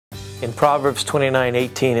In Proverbs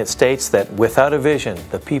 29:18 it states that without a vision,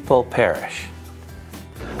 the people perish.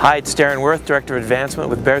 Hi, it's Darren Worth, Director of Advancement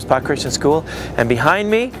with Bearspaw Christian School, and behind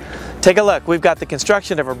me, take a look, we've got the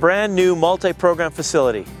construction of a brand new multi-program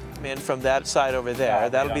facility. In from that side over there,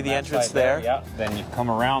 that'll be the entrance there. Yeah, then you come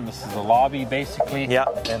around, this is the lobby basically. Yeah.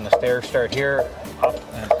 Then the stairs start here, up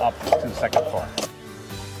and up to the second floor.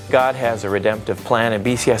 God has a redemptive plan, and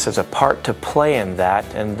BCS has a part to play in that,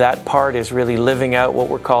 and that part is really living out what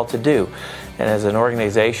we're called to do. And as an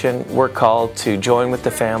organization, we're called to join with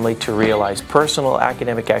the family to realize personal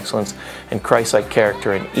academic excellence and Christ-like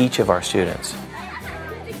character in each of our students.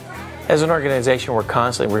 As an organization, we're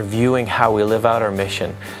constantly reviewing how we live out our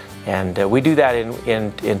mission. And we do that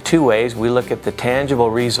in two ways. We look at the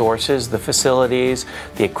tangible resources, the facilities,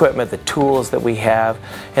 the equipment, the tools that we have,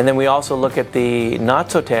 and then we also look at the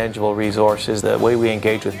not so tangible resources, the way we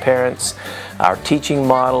engage with parents, our teaching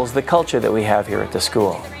models, the culture that we have here at the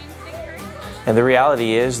school. And the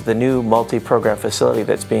reality is the new multi-program facility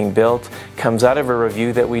that's being built comes out of a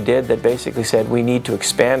review that we did that basically said we need to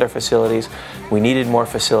expand our facilities. We needed more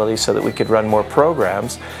facilities so that we could run more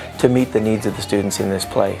programs to meet the needs of the students in this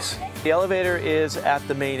place. The elevator is at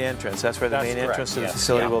the main entrance. That's where the main entrance to the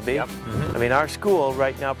facility will be. I mean, our school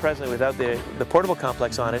right now, presently, without the portable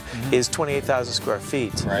complex on it, is 28,000 square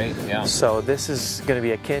feet. Right, yeah. So this is going to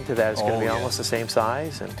be akin to that. It's going to be almost the same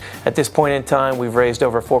size. And at this point in time, we've raised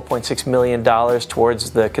over $4.6 million towards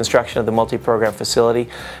the construction of the multi-program facility.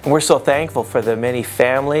 And we're so thankful for the many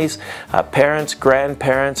families, parents,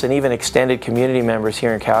 grandparents, and even extended community members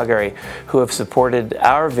here in Calgary who have supported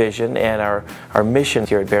our vision and our mission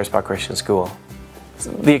here at Bearspaw Christian School.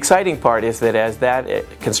 The exciting part is that as that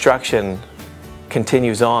construction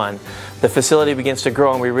continues on, the facility begins to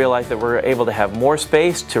grow and we realize that we're able to have more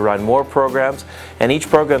space to run more programs, and each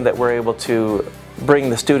program that we're able to bring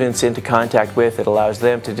the students into contact with, it allows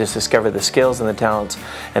them to just discover the skills and the talents,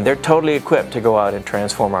 and they're totally equipped to go out and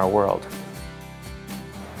transform our world.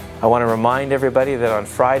 I want to remind everybody that on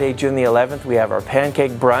Friday, June the 11th, we have our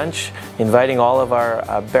pancake brunch, inviting all of our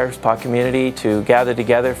Bearspaw community to gather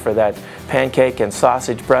together for that pancake and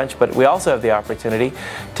sausage brunch. But we also have the opportunity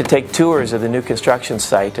to take tours of the new construction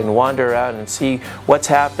site and wander around and see what's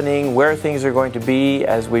happening, where things are going to be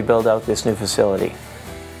as we build out this new facility.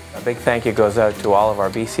 A big thank you goes out to all of our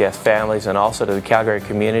BCS families and also to the Calgary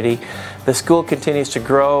community. The school continues to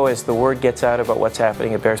grow as the word gets out about what's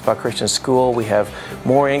happening at Bearspaw Christian School. We have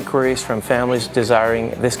more inquiries from families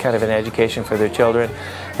desiring this kind of an education for their children.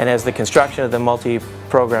 And as the construction of the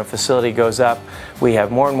multi-program facility goes up, we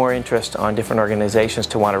have more and more interest on different organizations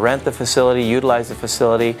to want to rent the facility, utilize the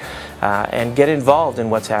facility, and get involved in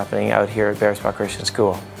what's happening out here at Bearspaw Christian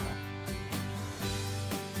School.